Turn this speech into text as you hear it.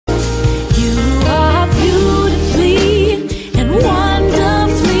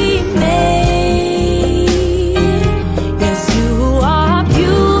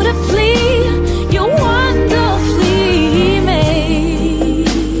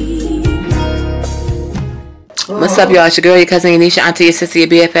What's up, y'all? It's your girl, your cousin, your niece, your auntie, your sister, your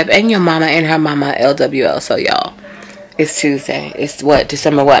BFF, and your mama and her mama, LWL. So, y'all, it's Tuesday. It's what?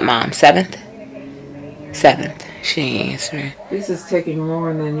 December what, Mom? 7th? 7th. She ain't answering. This is taking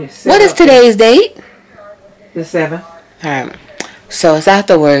more than you said. What is today's date? The 7th. Alright. So, it's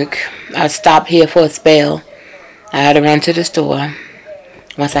after work. I stopped here for a spell. I had to run to the store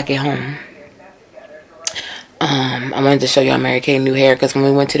once I get home. I wanted to show y'all Mary Kay new hair because when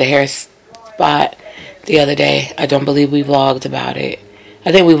we went to the hair spot the other day, I don't believe we vlogged about it.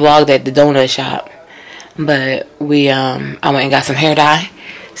 I think we vlogged at the donut shop, but I went and got some hair dye.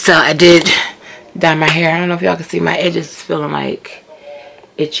 So I did dye my hair. I don't know if y'all can see my edges feeling like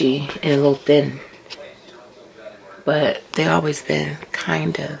itchy and a little thin, but they always been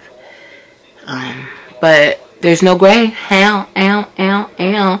kind of. But there's no gray. There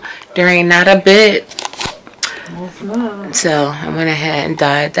ain't not a bit. So I went ahead and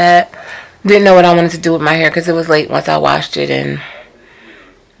dyed that. Didn't know what I wanted to do with my hair because it was late once I washed it, and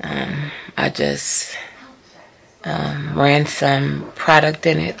I just ran some product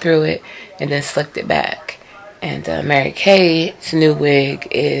in it, through it, and then slicked it back. And Mary Kay's new wig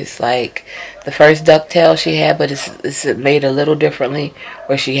is like the first ducktail she had, but it's made a little differently,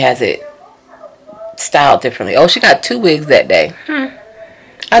 where she has it styled differently. Oh, she got 2 wigs that day.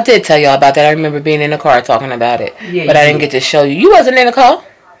 I did tell y'all about that. I remember being in the car talking about it. Yeah, but I didn't get to show you. You wasn't in the car?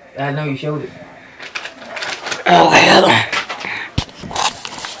 I know you showed it. Okay, hold on.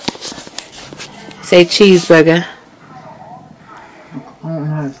 Say cheeseburger. I don't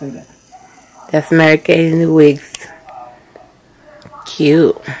know how to say that. That's Mary Kay's new wigs.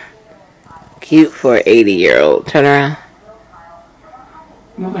 Cute. Cute for an 80-year-old. Turn around.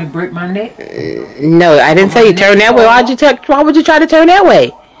 You want me to break my neck? No, I didn't tell you turn that way. Why would you try to turn that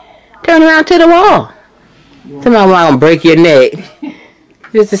way? Turn around to the wall. Somebody want to break your neck.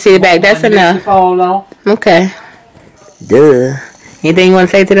 Just to see the back. That's enough. Fall off. Okay. Duh. Anything you want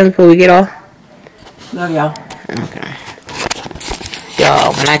to say to them before we get off? Love y'all. Okay.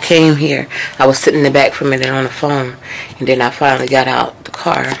 Y'all, when I came here, I was sitting in the back for a minute on the phone, and then I finally got out the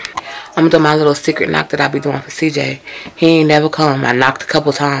car. I'm doing my little secret knock that I be doing for CJ. He ain't never come. I knocked a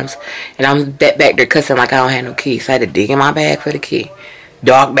couple times, and I'm back there cussing like I don't have no key. So I had to dig in my bag for the key.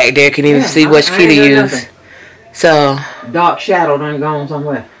 Dark back there, can't even see which key to use. Nothing. So dark shadow done gone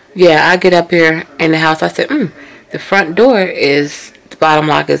somewhere. Yeah, I get up here in the house. I said, the front door is, the bottom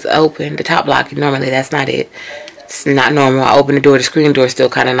lock is open. The top lock, normally that's not it. It's not normal. I open the door. The screen door is still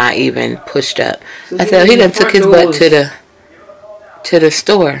kind of not even pushed up. So I said, he done took his butt to the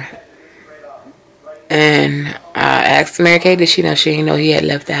store. And I asked Mary Kay, did she know? She didn't know he had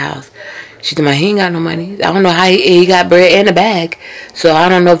left the house. She told me, he ain't got no money. I don't know how he got bread in a bag. So I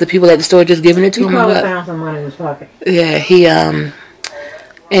don't know if the people at the store just giving it to him. He probably found some money in his pocket. Yeah,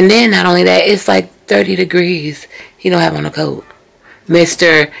 and then not only that, it's like 30 degrees. He don't have on a coat.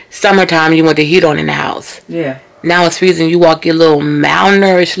 Mr. Summertime, you want the heat on in the house. Yeah. Now it's freezing. You walk your little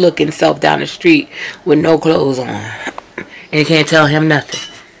malnourished looking self down the street with no clothes on. And you can't tell him nothing.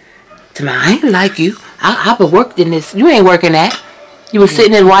 To me, I ain't like you. I've been working this. You ain't working that. You were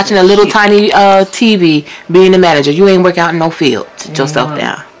sitting there watching a little tiny TV, being the manager. You ain't working out in no field. Sit yourself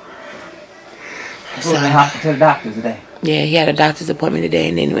down. So, to the doctor today. Yeah, he had a doctor's appointment today,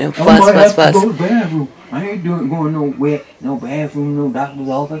 and then fuss. Go to the bathroom. I ain't going nowhere. No bathroom, no doctor's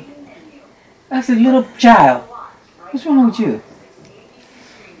office. That's a little child. What's wrong with you?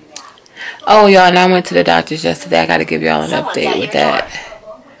 Oh, y'all, and I went to the doctor's yesterday. I got to give y'all an update with that.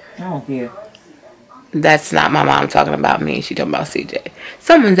 I don't care. That's not my mom talking about me. She talking about CJ.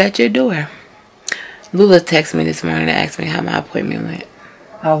 Someone's at your door. Lula texted me this morning and asked me how my appointment went.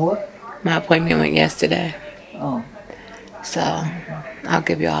 How what? My appointment went yesterday. Oh. So, I'll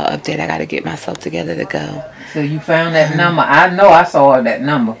give y'all an update. I got to get myself together to go. So, you found that number. I know I saw that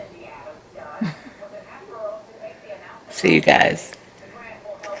number. See you guys.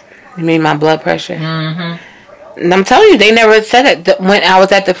 You mean my blood pressure? Mm-hmm. And I'm telling you, they never said it when I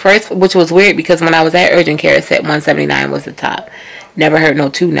was at the first, which was weird because when I was at urgent care, it said 179 was the top. Never heard no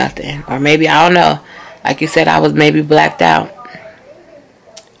 2 nothing. Or maybe, I don't know. Like you said, I was maybe blacked out.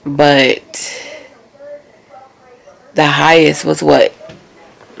 But the highest was what?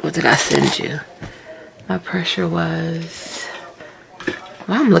 What did I send you? My pressure was...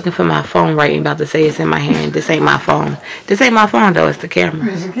 Well, I'm looking for my phone right about to say it's in my hand. This ain't my phone. This ain't my phone, though. It's the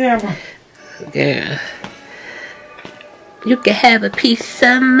camera. It's the camera. Yeah. You can have a piece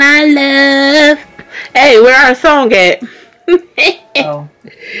of my love. Hey, where our song at? Oh.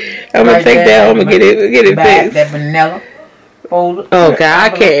 I'm gonna take that home and get it fixed. That vanilla folder. Oh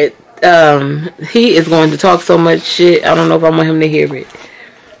God, I can't. He is going to talk so much shit. I don't know if I want him to hear it.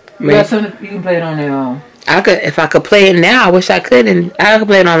 You can play it on there. if I could play it now, I wish I could, and I could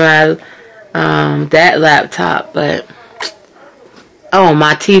play it on my that laptop, but on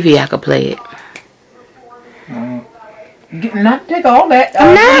my TV I could play it. Not take all that.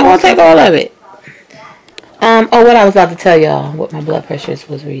 I'm not gonna take all of it. Oh, what I was about to tell y'all, what my blood pressure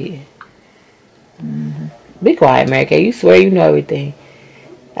was reading. Be quiet, Mary Kay. You swear you know everything.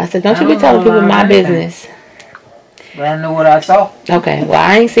 I said, don't you be telling people my business. But I know what I saw. Okay, well,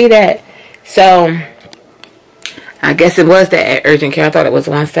 I ain't see that. So, I guess it was that urgent care. I thought it was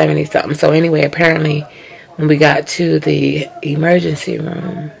 170 something. So anyway, apparently, when we got to the emergency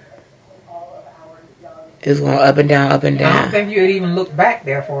room, it was going up and down, up and down. I don't think you had even looked back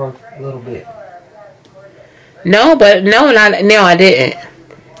there for a little bit. No, I didn't.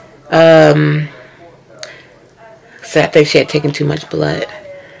 So I think she had taken too much blood.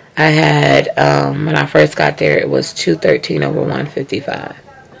 I had, when I first got there, it was 213/155.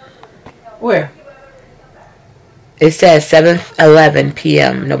 Where? It says 7:11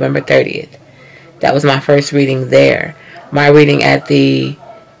 p.m. November 30th. That was my first reading there. My reading at the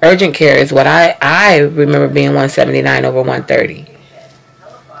urgent care is what I remember being 179/130.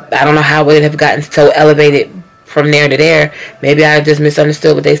 I don't know how it would have gotten so elevated from there to there. Maybe I just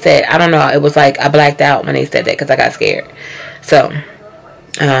misunderstood what they said. I don't know. It was like I blacked out when they said that because I got scared. So,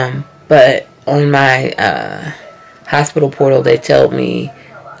 but on my hospital portal, they told me,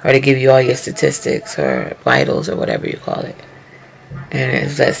 or they give you all your statistics or vitals or whatever you call it. And it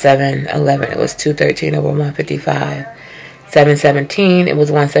was at 7:11. It was 213/155. 7:17. It was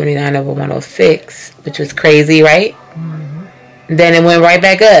 179/106, which was crazy, right? Mm-hmm. Then it went right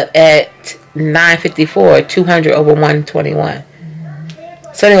back up at 9:54. 200/121.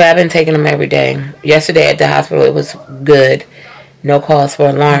 Mm-hmm. So anyway, I've been taking them every day. Yesterday at the hospital, it was good. No cause for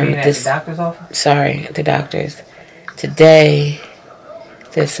alarm. You mean at the doctor's office? Sorry, at the doctor's. Today,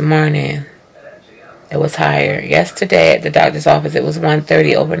 this morning, it was higher. Yesterday at the doctor's office, it was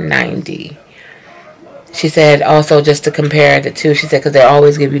 130/90. She said also, just to compare the two, she said, because they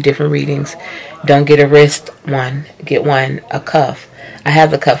always give you different readings. Don't get a wrist one. Get one, a cuff. I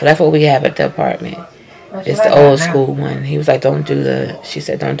have the cuff. That's what we have at the apartment. It's the old school one. He was like, don't do the, she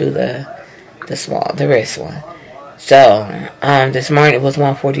said, don't do the wrist one. So, this morning it was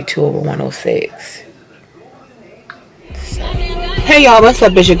 142/106. Hey y'all, what's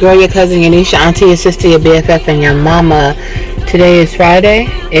up? It's your girl, your cousin, your niece, your auntie, your sister, your BFF, and your mama. Today is Friday.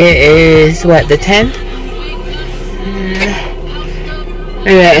 It is, what, the 10th?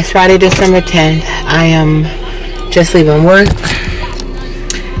 Yeah, it's Friday, December 10th. I am just leaving work.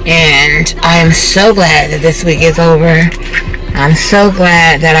 And I am so glad that this week is over. I'm so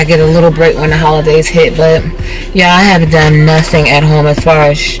glad that I get a little break when the holidays hit. But, yeah, I have done nothing at home as far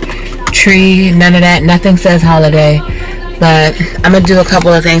as tree, none of that. Nothing says holiday. But I'm going to do a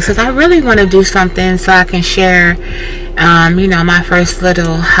couple of things because I really want to do something so I can share, you know, my first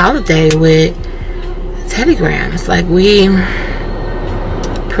little holiday with Teddygrams. Like, we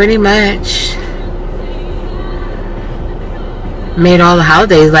pretty much made all the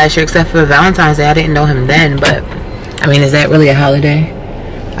holidays last year except for Valentine's Day. I didn't know him then, but, I mean, is that really a holiday?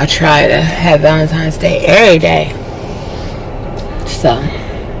 I try to have Valentine's Day every day. So,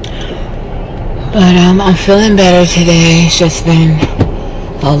 but I'm feeling better today. It's just been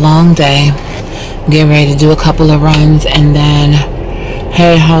a long day. Getting ready to do a couple of runs and then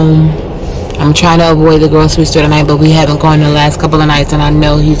head home. I'm trying to avoid the grocery store tonight, but we haven't gone the last couple of nights, and I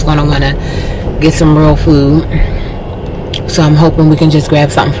know he's going to want to get some real food. So I'm hoping we can just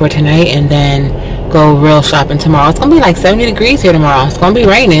grab something for tonight and then go real shopping tomorrow. It's going to be like 70 degrees here tomorrow. It's going to be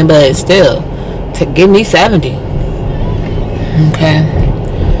raining, but still, to give me 70. Okay.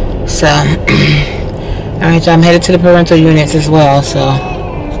 So, alright, so I'm headed to the parental units as well, so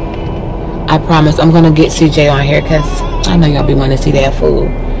I promise I'm going to get CJ on here because I know y'all be wanting to see that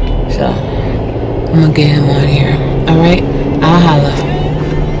food. So, I'm going to get him on here. Alright? I'll holla.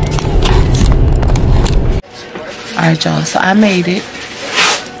 Alright, y'all, so I made it.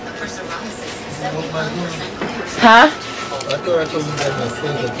 Huh?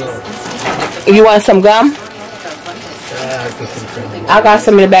 You want some gum? I got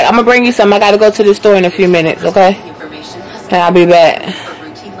some in the back. I'm gonna bring you some. I gotta go to the store in a few minutes, okay? And I'll be back.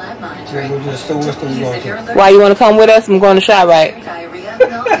 Why, you wanna come with us? I'm going to ShopRite.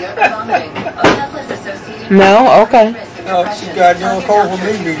 No? Okay. No, she got no cold for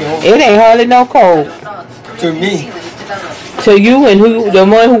me. It ain't hardly no cold. To me. To you and who? The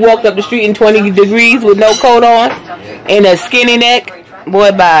one who walked up the street in 20 degrees with no coat on and a skinny neck?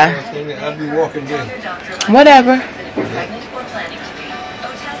 Boy, bye. I'll be walking there. Whatever.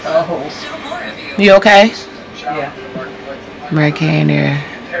 You okay? Yeah. Mary Kay in there.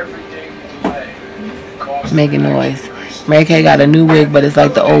 making noise. Mary Kay got a new wig, but it's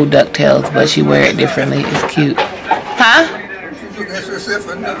like the old DuckTales, but she wear it differently. It's cute. Huh?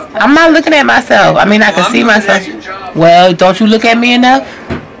 I'm not looking at myself. I mean, I can see myself. Well, don't you look at me enough?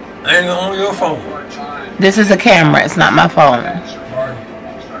 I ain't on your phone. This is a camera. It's not my phone.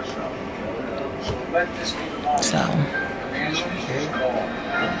 So.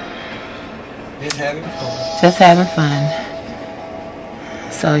 Just having fun.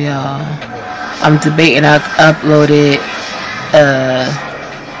 So, y'all, I'm debating. I uploaded a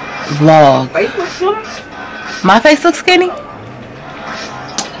vlog. My face looks skinny?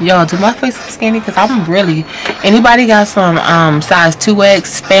 Yo, do my face look skinny? Because I'm really... Anybody got some size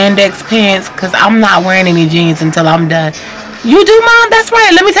 2X spandex pants? Because I'm not wearing any jeans until I'm done. You do, Mom? That's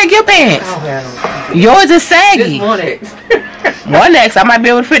right. Let me take your pants. Yours is saggy. Just 1X. 1X. I might be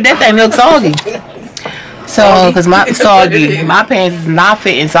able to fit that thing. It looks soggy. So, because my pants is not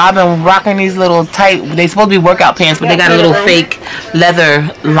fitting. So, I've been rocking these little tight... They supposed to be workout pants, but they got a little fake leather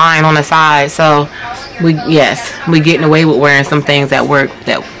line on the side. So... we getting away with wearing some things at work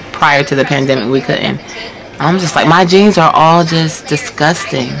that prior to the pandemic we couldn't. I'm just like, my jeans are all just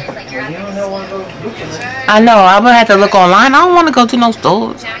disgusting. I know, I'm gonna have to look online. I don't want to go to no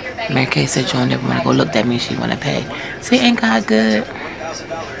stores. Mary Kay said you don't ever want to go look. That means she want to pay. See, ain't God good?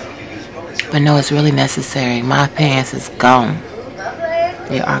 But no, it's really necessary. My pants is gone.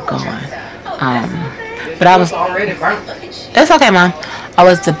 They are gone. But I was... It's okay, Mom. I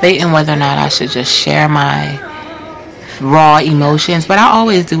was debating whether or not I should just share my raw emotions, but I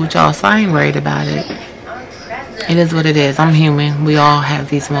always do with y'all, so I ain't worried about it. It is what it is. I'm human. We all have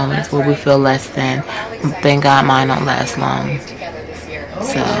these moments where we feel less than. Thank God mine don't last long.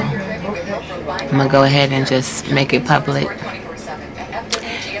 So, I'm going to go ahead and just make it public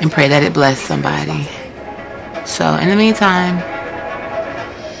and pray that it bless somebody. So, in the meantime,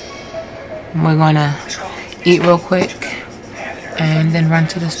 we're going to eat real quick and then run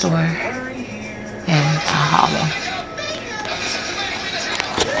to the store and holler.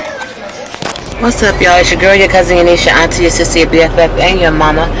 What's up, y'all? It's your girl, your cousin, your niece, your auntie, your sister, your BFF, and your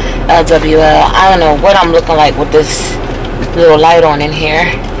mama, LWL. I don't know what I'm looking like with this little light on in here.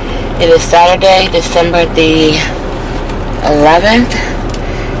 It is Saturday, December the 11th,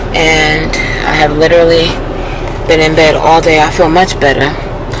 and I have literally been in bed all day. I feel much better.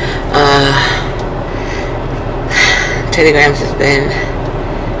 Telegrams has been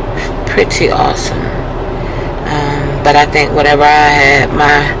pretty awesome. But I think whatever I had,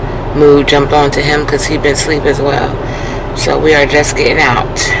 my mood jumped onto him because he'd been asleep as well. So we are just getting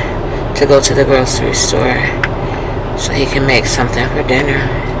out to go to the grocery store so he can make something for dinner.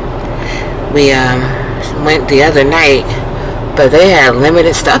 We went the other night, but they had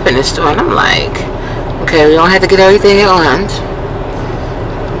limited stuff in the store, and I'm like, okay, we don't have to get everything at once.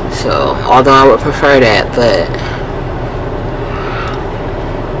 So, although I would prefer that, but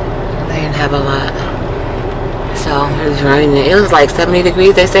they didn't have a lot. So, it was raining. It was like 70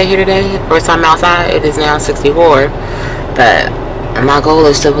 degrees, they say here today. First time outside, it is now 64. But my goal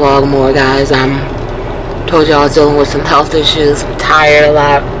is to vlog more, guys. Told y'all I was dealing with some health issues. I'm tired a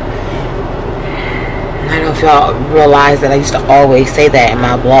lot. I don't know if y'all realize that I used to always say that in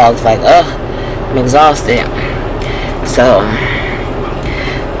my vlogs. Like, ugh, I'm exhausted. So,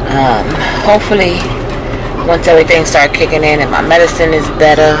 hopefully, once everything starts kicking in and my medicine is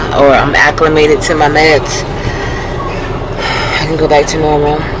better, or I'm acclimated to my meds, I can go back to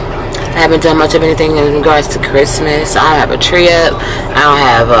normal. I haven't done much of anything in regards to Christmas. I don't have a tree up. I don't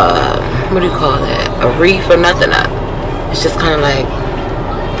have what do you call that? A wreath or nothing up. It's just kind of like,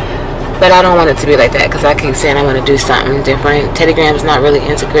 but I don't want it to be like that because I keep saying I want to do something different. Teddy Graham's not really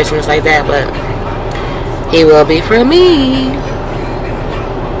into Christmas like that, but he will be for me.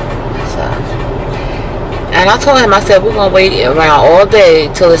 So, and I told him, I said, we're going to wait around all day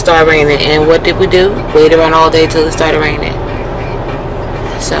till it started raining. And what did we do? Wait around all day till it started raining.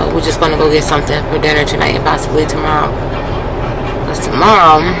 So we're just going to go get something for dinner tonight and possibly tomorrow. Because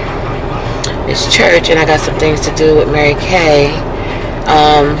tomorrow is church and I got some things to do with Mary Kay.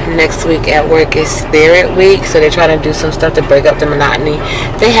 Next week at work is Spirit Week, so they're trying to do some stuff to break up the monotony.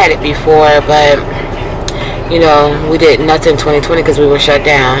 They had it before, but you know, we did nothing 2020 because we were shut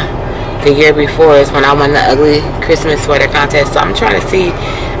down. The year before is when I won the ugly Christmas sweater contest, so I'm trying to see.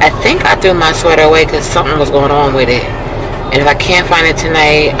 I think I threw my sweater away because something was going on with it, and if I can't find it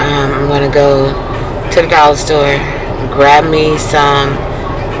tonight, I'm going to go to the dollar store, grab me some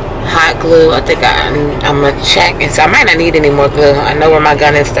hot glue. I think I'm going to check, and so I might not need any more glue. I know where my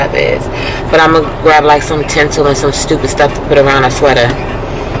gun and stuff is, but I'm going to grab like some tinsel and some stupid stuff to put around a sweater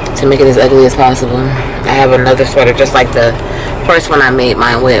to make it as ugly as possible. I have another sweater just like the first one I made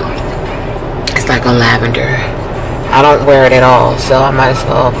mine with. It's like a lavender. I don't wear it at all, so I might as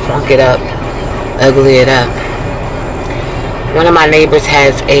well plunk it up, ugly it up. One of my neighbors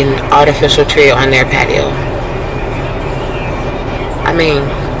has an artificial tree on their patio. I mean,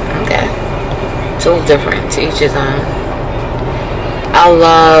 okay. It's all different, to each his own. I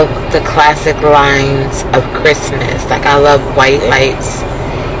love the classic lines of Christmas. Like, I love white lights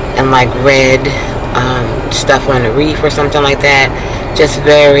and like red stuff on the reef or something like that. Just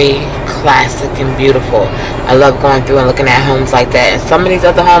very classic and beautiful. I love going through and looking at homes like that. And some of these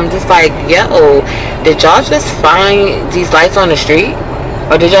other homes, it's like, yo, did y'all just find these lights on the street?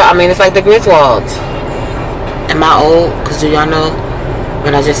 Or did y'all, I mean, it's like the Griswolds. Am I old? Because do y'all know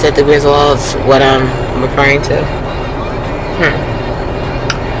when I just said the Griswolds what I'm referring to?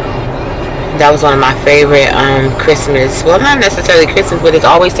 That was one of my favorite Christmas, well, not necessarily Christmas, but it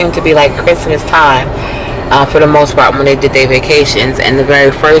always seemed to be like Christmas time for the most part when they did their vacations. And the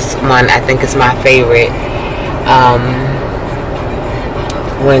very first one I think is my favorite,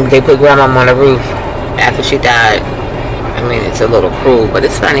 when they put Grandma on the roof after she died. I mean, it's a little cruel, but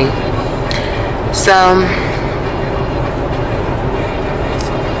it's funny. So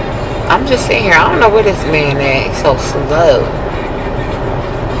I'm just sitting here, I don't know where this man at. He's so slow.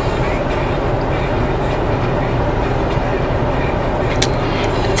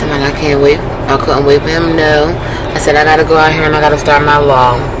 I can't wait. I couldn't wait for him. No, I said I gotta go out here and I gotta start my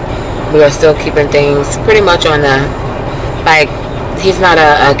vlog. We are still keeping things pretty much on the, like, he's not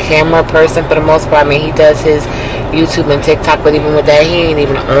a camera person for the most part. I mean, he does his YouTube and TikTok, but even with that, he ain't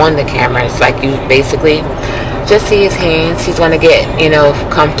even on the camera. It's like you basically just see his hands. He's gonna get, you know,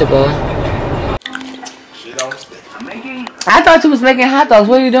 comfortable. I thought you was making hot dogs.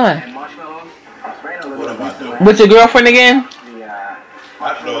 What are you doing? What am I doing? With your girlfriend again?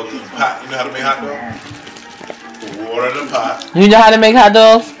 Hot dogs in the pot. You know how to make hot dogs? Water in the pot. You know how to make hot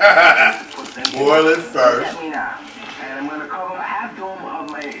dogs? Boil it first.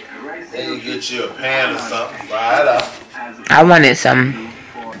 Then you get you a pan or something. Fry it up. I wanted some.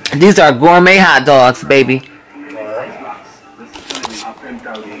 These are gourmet hot dogs, baby.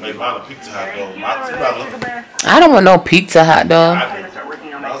 Make mine a pizza hot dog. Mozzarella. I don't want no pizza hot dog.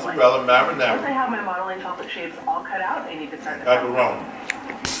 Mozzarella, marinara. Macaroni.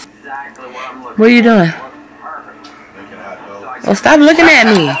 What are you doing? Oh, stop looking at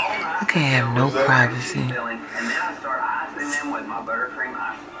me. I can't have no privacy.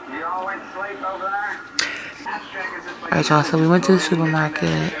 Alright, y'all, so we went to the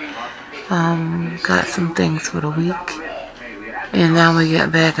supermarket. Got some things for the week. And now we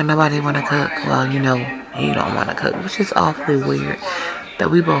get back and nobody want to cook. Well, you know, you don't want to cook, which is awfully weird. That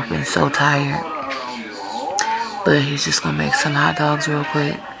we both been so tired. But he's just going to make some hot dogs real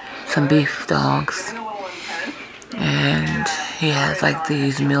quick. Some beef dogs. And he has like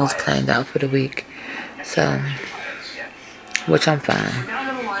these meals planned out for the week. So, which I'm fine.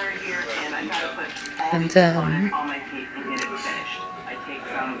 And,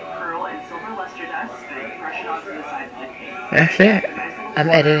 that's it. I'm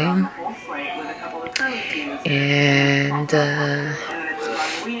editing. And,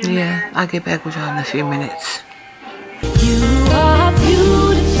 yeah, I'll get back with y'all in a few minutes. You are